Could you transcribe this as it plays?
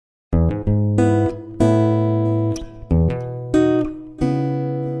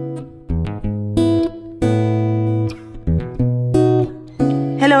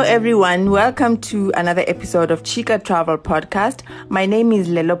Hello everyone, welcome to another episode of Chica Travel Podcast. My name is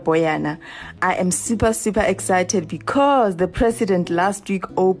Lelo Boyana. I am super excited because the president last week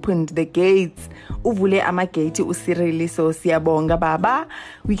opened the gates. Uvule amagate usirili, so siyabonga baba.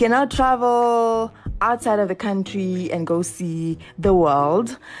 We can now travel outside of the country and go see the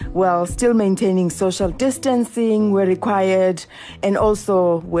world while still maintaining social distancing where required, and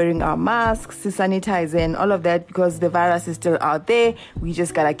also wearing our masks, sanitizing, all of that, because the virus is still out there. We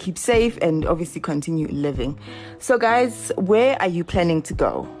just gotta keep safe and obviously continue living. So guys, where are you planning to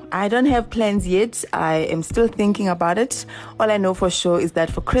go? I don't have plans yet. I am still thinking about it. All I know for sure is that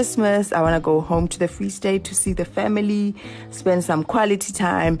for Christmas, I want to go home to the Free State to see the family, spend some quality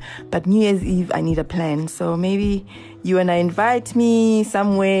time. But New Year's Eve, I need a plan. So maybe you wanna invite me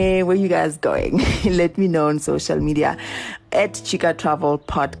somewhere. Where you guys going? Let me know on social media at Chica Travel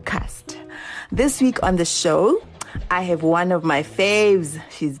Podcast. This week on the show, I have one of my faves.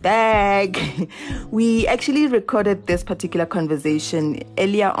 She's back. We actually recorded this particular conversation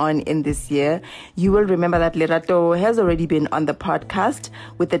earlier on in this year. You will remember that Lerato has already been on the podcast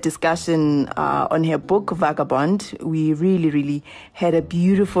with a discussion on her book, Vagabond. We really had a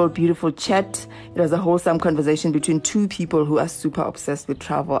beautiful chat. It was a wholesome conversation between two people who are super obsessed with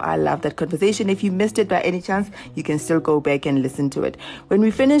travel. I love that conversation. If you missed it by any chance, you can still go back and listen to it. When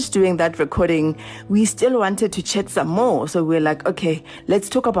we finished doing that recording, we still wanted to chat some more. So we're like, okay, let's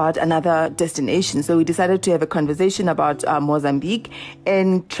talk about another destination. So we decided to have a conversation about Mozambique.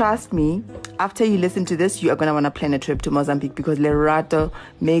 And trust me, after you listen to this, you are going to want to plan a trip to Mozambique because Lerato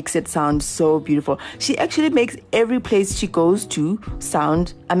makes it sound so beautiful. She actually makes every place she goes to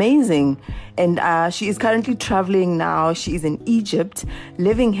sound amazing. And she is currently traveling now. She is in Egypt,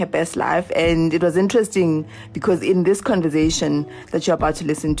 living her best life. And it was interesting because in this conversation that you're about to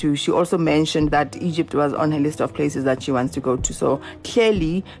listen to, she also mentioned that Egypt was on her list of places that she wants to go to. So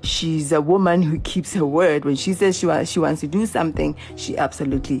clearly, she's a woman who keeps her word. When she says she wants to do something, she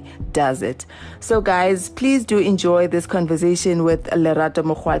absolutely does it. So guys, please do enjoy this conversation with Lerato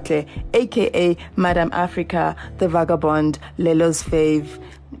Mokgwatle, aka Madam Africa, the Vagabond, Lelo's fave,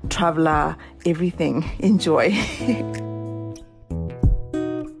 traveler, everything. Enjoy.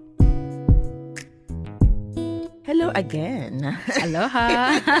 Hello again.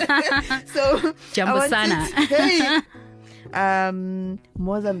 Aloha. So, Jambo sana. Hey,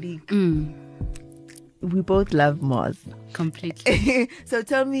 Mozambique. We both love Moz. Completely. So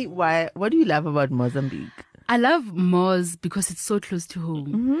tell me what do you love about Mozambique? I love Moz because it's so close to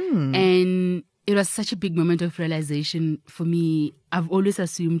home. And it was such a big moment of realization for me. I've always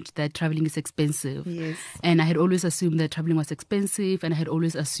assumed that traveling is expensive. Yes. And I had always assumed that traveling was expensive, and I had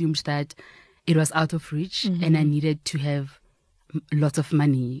always assumed that it was out of reach and I needed to have lots of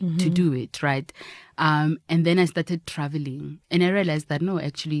money to do it, right? And then I started traveling and I realized that no,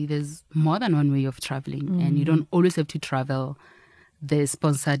 actually there's more than one way of traveling and you don't always have to travel the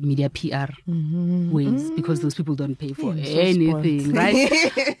sponsored media PR ways because those people don't pay for anything,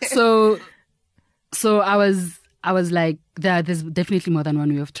 right? So I was like, there's definitely more than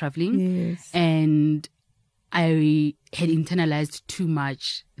one way of traveling. Yes. And I had internalized too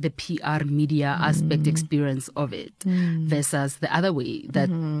much the PR media aspect experience of it versus the other way that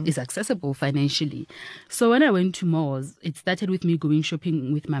is accessible financially. So when I went to malls, it started with me going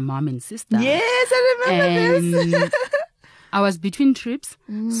shopping with my mom and sister. Yes, I remember this. I was between trips.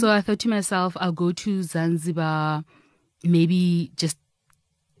 So I thought to myself, I'll go to Zanzibar maybe just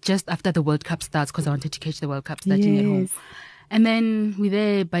after the World Cup starts because I wanted to catch the World Cup starting at home. And then we're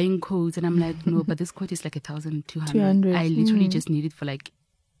there buying coats and I'm like, no, but this coat is like 1,200. I literally just need it for like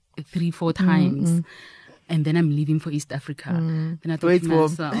 3-4 times. And then I'm leaving for East Africa. Then I thought to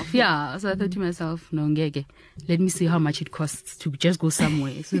myself, so I thought to myself, no, ngeke. Let me see how much it costs to just go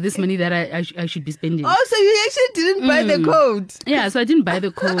somewhere. So this money that I should be spending. Oh, so you actually didn't buy the coat? Yeah, so I didn't buy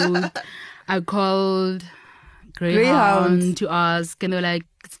the coat. I called Greyhound to ask, and they were like,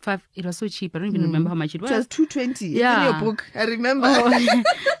 it's $5. It was so cheap. I don't even remember how much it was. It was $220. Yeah. In your book, I remember. Oh,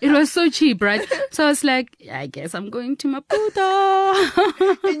 it was so cheap, right? So I was like, I guess I'm going to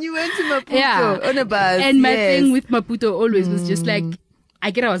Maputo. And you went to Maputo on a bus. And my thing with Maputo always was just like, I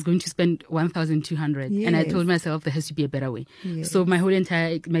was going to spend 1,200, and I told myself there has to be a better way. Yes. So my whole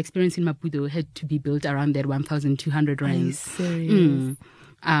my experience in Maputo had to be built around that 1,200 rands. Are you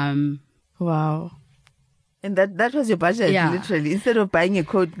serious? Wow. And that was your budget, literally. Instead of buying a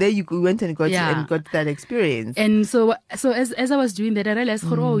coat, there you went and got that experience. And so as I was doing that, I realized,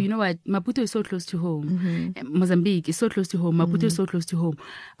 oh, you know what? Maputo is so close to home. Mozambique is so close to home. Maputo is so close to home.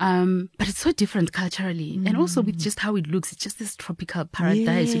 But it's so different culturally. And also with just how it looks. It's just this tropical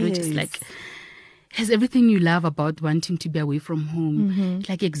paradise, just like... has everything you love about wanting to be away from home,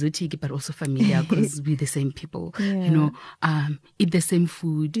 like exotic, but also familiar because we're the same people, eat the same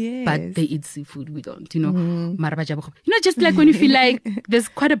food, but they eat seafood, we don't, just like when you feel like there's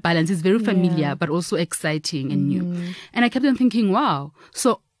quite a balance. It's very familiar, but also exciting and new. And I kept on thinking, wow.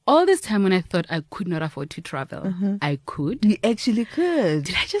 So all this time when I thought I could not afford to travel, I could. You actually could.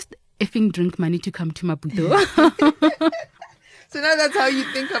 Did I just effing drink money to come to Maputo? So now that's how you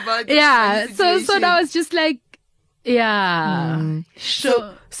think about it. Yeah. So that was just like,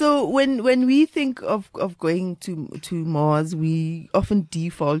 sure. So when we think of going to Mars, we often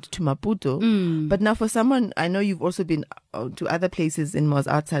default to Maputo. But now for someone, I know you've also been to other places in Mars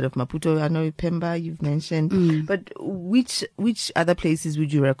outside of Maputo. I know Pemba you've mentioned. But which other places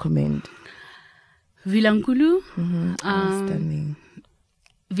would you recommend? Vilankulu. Stunning.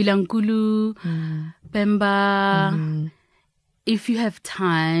 Vilankulu, Pemba. If you have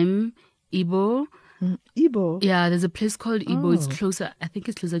time, Ibo. Ibo? Yeah, there's a place called Ibo. It's closer. I think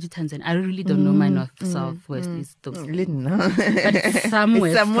it's closer to Tanzania. I really don't know my north, south, west, east. Those. But it's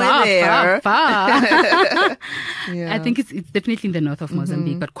somewhere far. I think it's definitely in the north of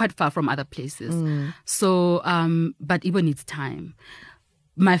Mozambique, but quite far from other places. So, but Ibo needs time.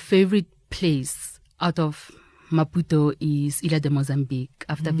 My favorite place out of Maputo is Ilha de Mozambique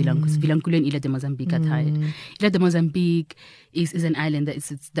after Vilankulu and Ilha de Mozambique are tied. Ilha de Mozambique is an island. It's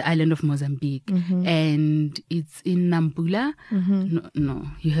the island of Mozambique. And it's in Nampula. No,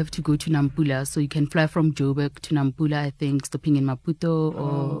 you have to go to Nampula. So you can fly from Joburg to Nampula, I think, stopping in Maputo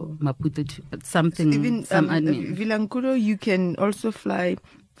or Maputo to something. So even Vilankulu, you can also fly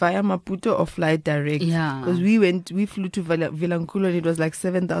via Maputo or fly direct. Yeah. Because we flew to Vilankulu and it was like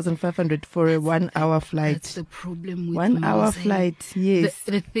 7,500 for a 1 hour flight. That's the problem with 1 hour flight, yes.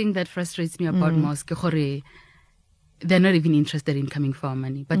 The thing that frustrates me about Mosque, they're not even interested in coming for our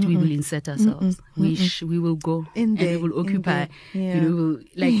money, but we will insert ourselves. We will go in there, and we will occupy.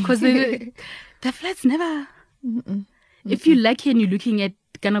 Because the flights never. If you're lucky and you're looking at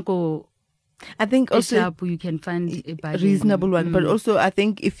Kanako, I think also you can find a reasonable one, but also I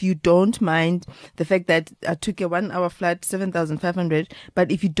think if you don't mind the fact that I took a 1 hour flight, 7,500,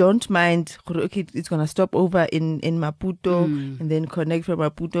 but if you don't mind, okay, it's gonna stop over in Maputo and then connect from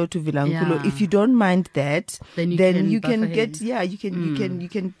Maputo to Vilankulu. If you don't mind that, then you can get you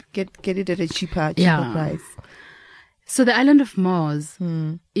can get it at a cheaper price. So the island of Mars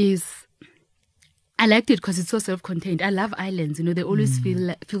is. I liked it because it's so self-contained. I love islands. They always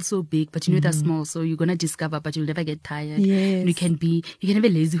feel so big, but they're small. So you're gonna discover, but you'll never get tired. Yes. You can have a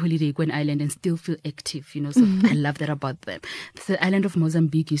lazy holiday, go an island, and still feel active. So I love that about them. The island of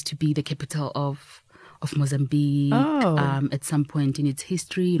Mozambique used to be the capital of Mozambique. At some point in its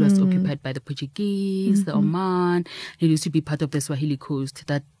history, it was occupied by the Portuguese, the Oman. It used to be part of the Swahili coast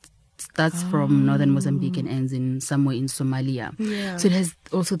that starts from northern Mozambique and ends in somewhere in Somalia. So it has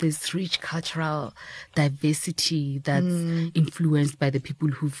also this rich cultural diversity that's influenced by the people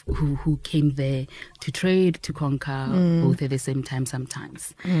who came there to trade, to conquer, both at the same time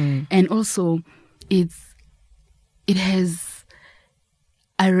sometimes. And also it has.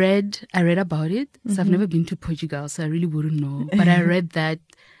 I read about it. So I've never been to Portugal, so I really wouldn't know. But I read that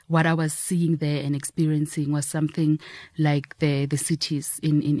what I was seeing there and experiencing was something like the cities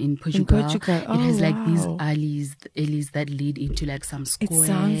in Portugal. It has like these alleys that lead into like some squares. It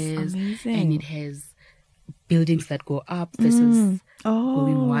sounds amazing. And it has buildings that go up versus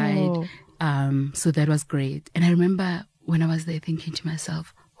going wide. So that was great. And I remember when I was there thinking to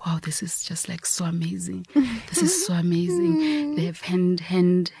myself, wow, this is just like so amazing. This is so amazing. They have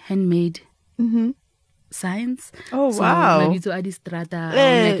handmade signs. Oh, wow. Mabitso a di strata,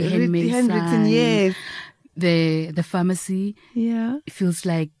 like a handmade handwritten, sign. yes. The pharmacy feels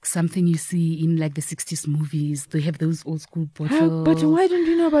like something you see in like the 60s movies. They have those old school bottles. But why don't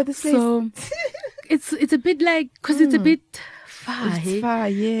you know about this place? So it's a bit like, because it's a bit far. It's far,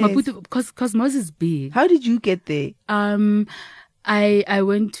 yes. Maputo, because Mos is big. How did you get there? I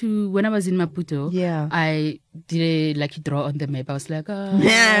went to, when I was in Maputo, Yeah. I did a lucky draw on the map. I was like, where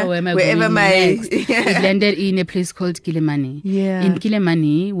am I Wherever going next? It landed in a place called Kilimani. Yeah. In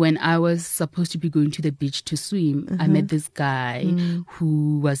Kilimani, when I was supposed to be going to the beach to swim, I met this guy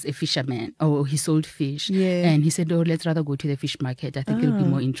who was a fisherman, or he sold fish. Yeah. And he said, let's rather go to the fish market. I think it'll be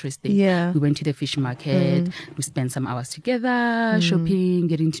more interesting. Yeah. We went to the fish market. We spent some hours together, shopping,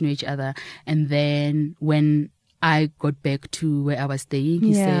 getting to know each other. And then when I got back to where I was staying,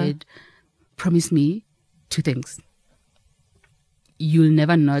 he said, promise me 2 things. You'll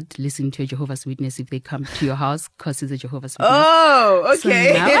never not listen to a Jehovah's Witness if they come to your house, because he's a Jehovah's Witness. Oh, okay.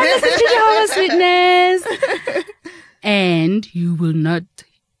 So now I listen to Jehovah's Witness. And you will not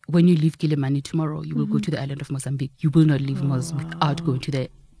when you leave Quilimane tomorrow, you will go to the island of Mozambique. You will not leave Moz without going to the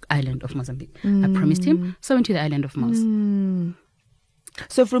island of Mozambique. I promised him, so I went to the island of Moz.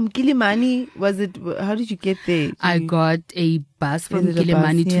 So from Quilimane, how did you get there? I got a bus from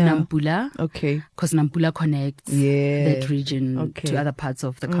Quilimane to Nampula. Okay. Because Nampula connects that region to other parts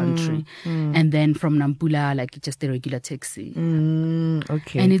of the country. And then from Nampula, like just a regular taxi.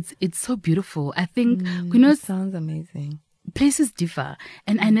 Okay. And it's so beautiful. I think, it sounds amazing. Places differ,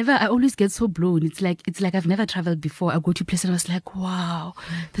 and I always get so blown. It's like I've never traveled before. I go to places and I was like, wow,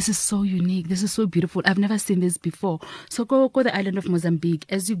 this is so unique, this is so beautiful, I've never seen this before. So go the island of Mozambique.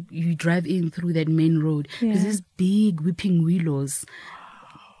 As you drive in through that main road, there's these big weeping willows,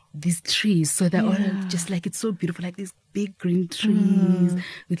 these trees, so they're all just like, it's so beautiful, like these big green trees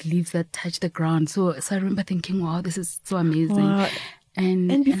with leaves that touch the ground. So I remember thinking, wow, this is so amazing. Wow.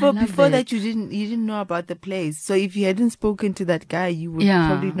 And before that, you didn't know about the place. So if you hadn't spoken to that guy, you would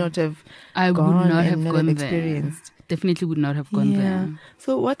probably not have. I would not have gone experienced. There. Definitely would not have gone there.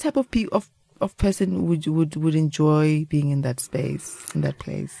 So what type of person would enjoy being in that space, in that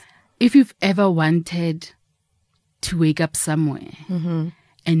place? If you've ever wanted to wake up somewhere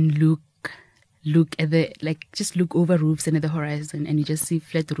and look at just look over roofs and at the horizon, and you just see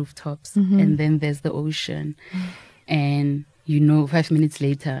flat rooftops, and then there's the ocean, and 5 minutes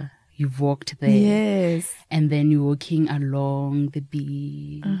later, you've walked there. Yes. And then you're walking along the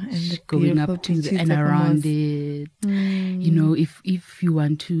beach, and going up to and around it. If you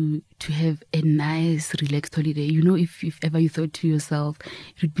want to have a nice, relaxed holiday, if ever you thought to yourself,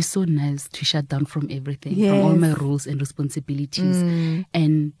 it would be so nice to shut down from everything, from all my roles and responsibilities,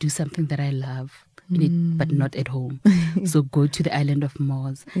 and do something that I love. But not at home. So go to the island of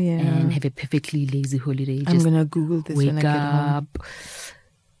Moz and have a perfectly lazy holiday. I'm gonna Google this when I get home.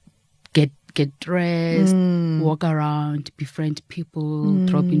 Get dressed, walk around, befriend people,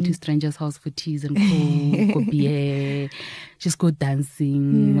 drop into strangers' house for teas and coke, go beer, just go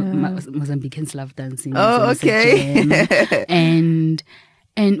dancing. Mozambicans love dancing. Oh, okay. And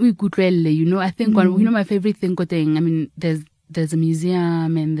we could really, I think my favorite thing, I mean, there's a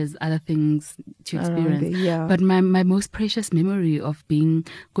museum and there's other things to experience. But my most precious memory of being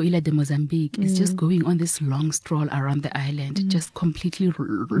Ko Ilha de Mozambique is just going on this long stroll around the island, just completely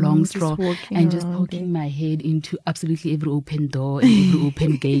long stroll, and just poking my head into absolutely every open door and every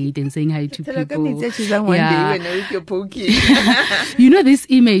open gate and saying hi to people. This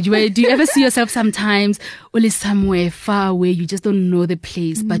image where, do you ever see yourself sometimes only somewhere far away, you just don't know the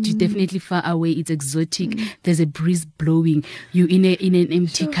place, but you're definitely far away, it's exotic, there's a breeze blowing, you in an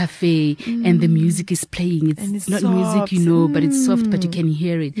empty cafe and the music is playing. It's not soft. music, but it's soft, but you can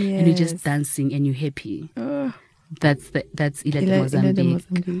hear it, and you're just dancing and you're happy. That's Ilha de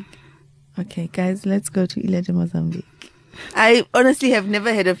Mozambique. Okay, guys, let's go to Ilha de Mozambique. I honestly have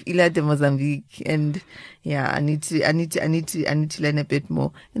never heard of Ilha de Mozambique, and I need to learn a bit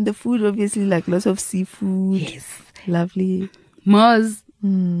more. And the food, obviously, like lots of seafood. Yes, lovely. Moz,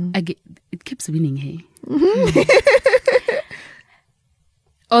 it keeps winning, hey.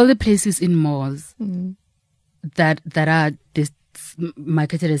 All the places in Moz that are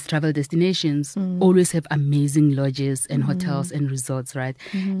marketed as travel destinations always have amazing lodges and hotels and resorts, right?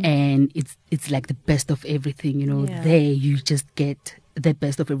 And it's like the best of everything, There you just get the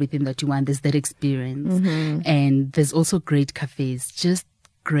best of everything that you want. There's that experience, and there's also great cafes, just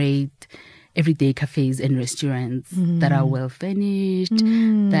great everyday cafes and restaurants that are well furnished,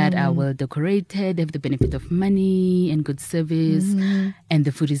 that are well decorated, have the benefit of money and good service, and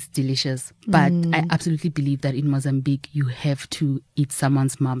the food is delicious. But I absolutely believe that in Mozambique you have to eat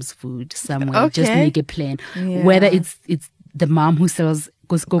someone's mom's food somewhere. Just make a plan, whether it's the mom who sells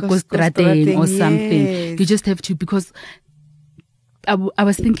Strateng or something. Yes. You just have to, because I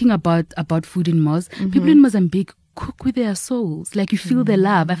was thinking about food in Moz. People in Mozambique cook with their souls, like you feel the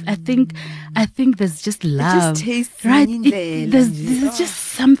love. I think there's just love. It just tastes right. There's just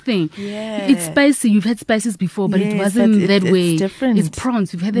something. Yeah. It's spicy. You've had spices before, but it wasn't that way. It's different. It's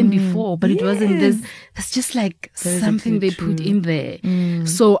prawns. We've had them before, but it wasn't. There's just like something they put in there.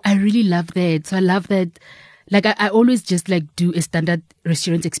 So I really love that. So I love that. Like I always just like do a standard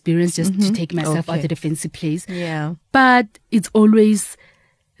restaurant experience just to take myself out at a fancy place. Yeah. But it's always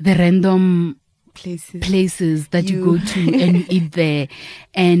the random places that you go to and you eat there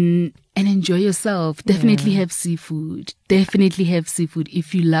and enjoy yourself. Definitely have seafood.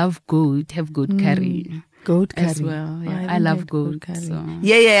 If you love goat, have goat curry. Goat curry as well. Yeah. I love goat. So.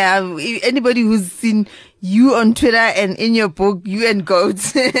 Yeah. Anybody who's seen you on Twitter and in your book, you and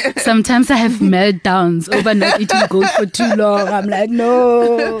goats. Sometimes I have meltdowns over not eating goat for too long. I'm like,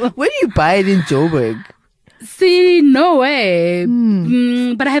 no. Where do you buy it in Joburg? See, no way.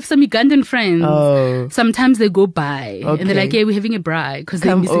 But I have some Ugandan friends. Oh. Sometimes they go by and they're like, "Yeah, we're having a braai," because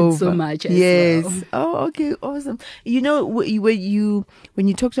they miss it so much. As well. Oh, okay. Awesome. You know, when you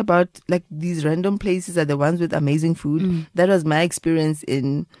talked about like these random places are the ones with amazing food, that was my experience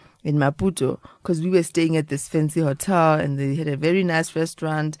in Maputo, because we were staying at this fancy hotel and they had a very nice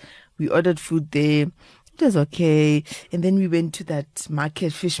restaurant. We ordered food there. It was okay. And then we went to that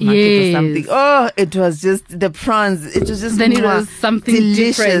fish market or something. Oh, it was just the prawns. It was just then it was something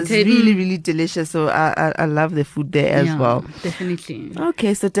delicious. Different. Really, really delicious. So I love the food there as well. Definitely.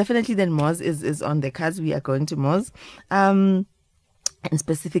 Okay, so definitely then Moz is on the cards. We are going to Moz. And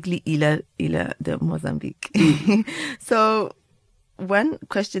specifically Ila, the Mozambique. So one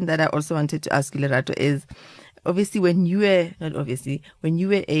question that I also wanted to ask you, Lerato, is obviously when you were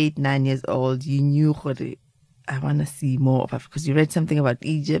 8-9 years old, you knew I want to see more of Africa, because you read something about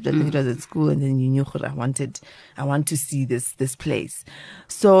Egypt. I think it was at school, and then you knew I want to see this place.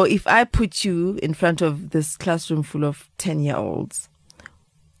 So if I put you in front of this classroom full of 10-year-olds,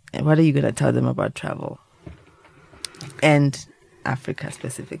 what are you going to tell them about travel and Africa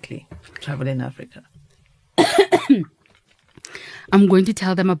specifically? Travel in Africa. I'm going to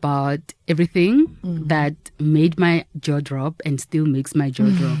tell them about everything that made my jaw drop and still makes my jaw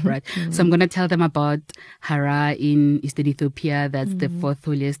drop, right? So I'm going to tell them about Hara in Eastern Ethiopia. That's the fourth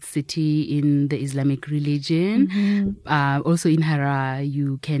holiest city in the Islamic religion. Also in Hara,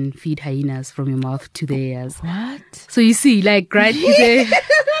 you can feed hyenas from your mouth to theirs. What? So you see, like, right?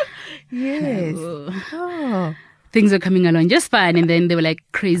 Yes. Oh. Things are coming along just fine, and then they were like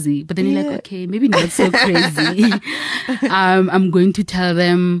crazy, but then you're like, okay, maybe not so crazy. I'm going to tell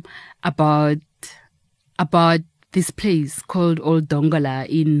them about this place called Old Dongola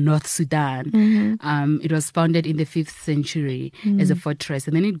in North Sudan. It was founded in the 5th century as a fortress,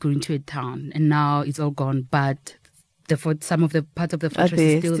 and then it grew into a town, and now it's all gone, but some of the parts of the fortress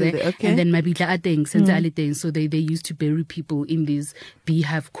is still there. Okay. And then Mabitla Ateng, Senza Aliteng. So they used to bury people in these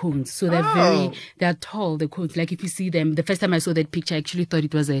beehive cones. So they're tall, the cones. Like if you see them, the first time I saw that picture, I actually thought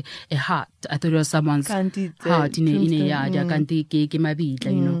it was a heart. I thought it was someone's heart in a yard. You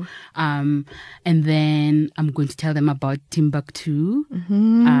know. And then I'm going to tell them about Timbuktu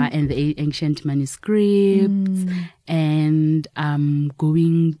and the ancient manuscripts. And I'm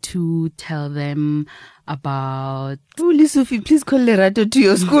going to tell them about... Sophie, please call Lerato to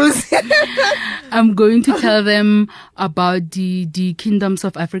your schools. I'm going to tell them about the kingdoms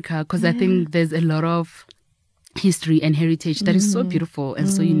of Africa, because I think there's a lot of history and heritage that is so beautiful and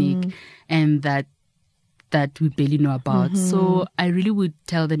so unique, and that we barely know about. So I really would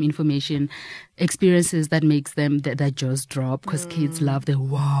tell them information, experiences that makes them that jaws drop, because kids love the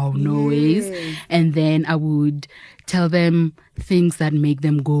wow noise. And then I would tell them things that make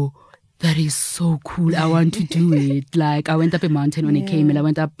them go, that is so cool, I want to do it. Like I went up a mountain on a camel. I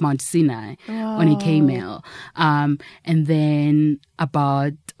went up Mount Sinai on a camel. And then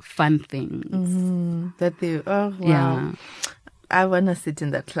about fun things. Yeah. I want to sit in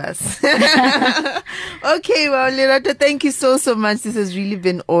that class. Okay, well, Lerato, thank you so much. This has really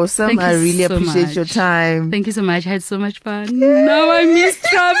been awesome. I really appreciate your time. Thank you so much. I had so much fun. Now I miss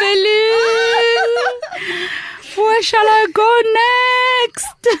traveling. Where shall I go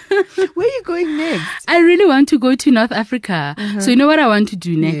next? Where are you going next? I really want to go to North Africa. So you know what I want to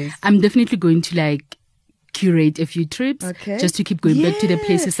do next? Yes. I'm definitely going to like curate a few trips just to keep going back to the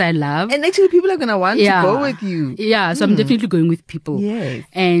places I love. And actually people are going to want to go with you. Yeah, so I'm definitely going with people. Yes.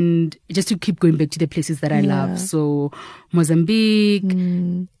 And just to keep going back to the places that I love. So Mozambique,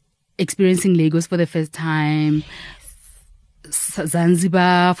 experiencing Lagos for the first time,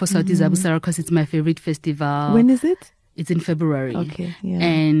 Zanzibar for Sauti za Busara, because it's my favorite festival. When is it? It's in February. Okay. Yeah.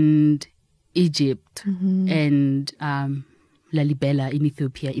 And Egypt and Lalibela in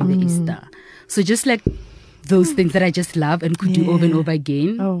Ethiopia in the Easter. So just like those things that I just love and could do over and over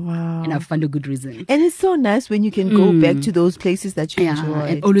again. Oh, wow. And I've found a good reason. And it's so nice when you can go back to those places that you enjoy.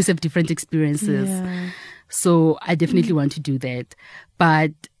 And always have different experiences. Yeah. So I definitely want to do that.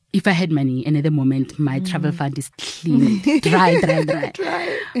 But if I had money, and at the moment my travel fund is clean, dry.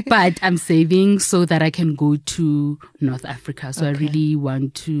 But I'm saving so that I can go to North Africa. So I really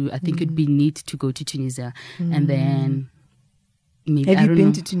want to, I think it'd be neat to go to Tunisia. And then maybe, have you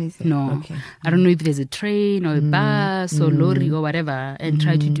been to Tunisia? No. Okay. I don't know if there's a train or a bus or lorry or whatever, and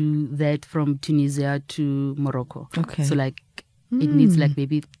try to do that from Tunisia to Morocco. Okay. So like, it needs like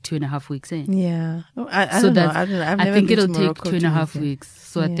maybe 2.5 weeks in. Yeah. Oh, I don't know. I think it'll take 2.5 weeks.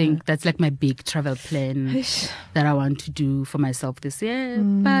 So I think that's like my big travel plan that I want to do for myself this year.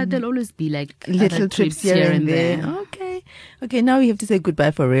 But there'll always be like little trips here and there. Okay. Okay, now we have to say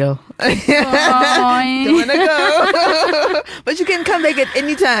goodbye for real. Don't want to go. But you can come back at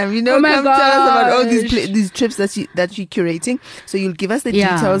any time, you know. Oh my come tell us about all gosh. these trips that you're curating. So you'll give us the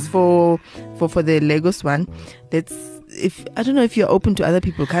details for the Lagos one. I don't know if you're open to other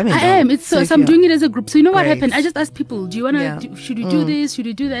people coming. I am. So I'm doing it as a group. So you know what Great. happened? I just asked people, do you want to, should we do this? Should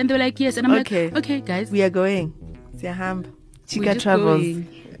we do that? And they were like, yes. And I'm like, okay, guys. We are going. Siyahamba. We're Chika just Travels. going.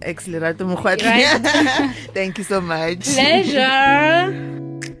 Excellent. Thank you so much. Pleasure.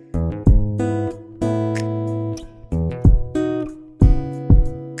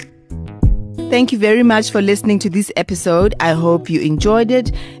 Thank you very much for listening to this episode. I hope you enjoyed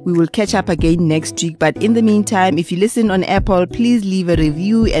it. We will catch up again next week. But in the meantime, if you listen on Apple, please leave a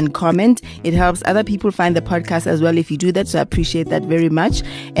review and comment. It helps other people find the podcast as well if you do that. So I appreciate that very much.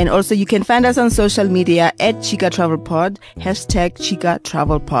 And also you can find us on social media at Chika Travel Pod, #Chika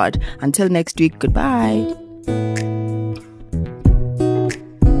Travel Pod. Until next week, goodbye.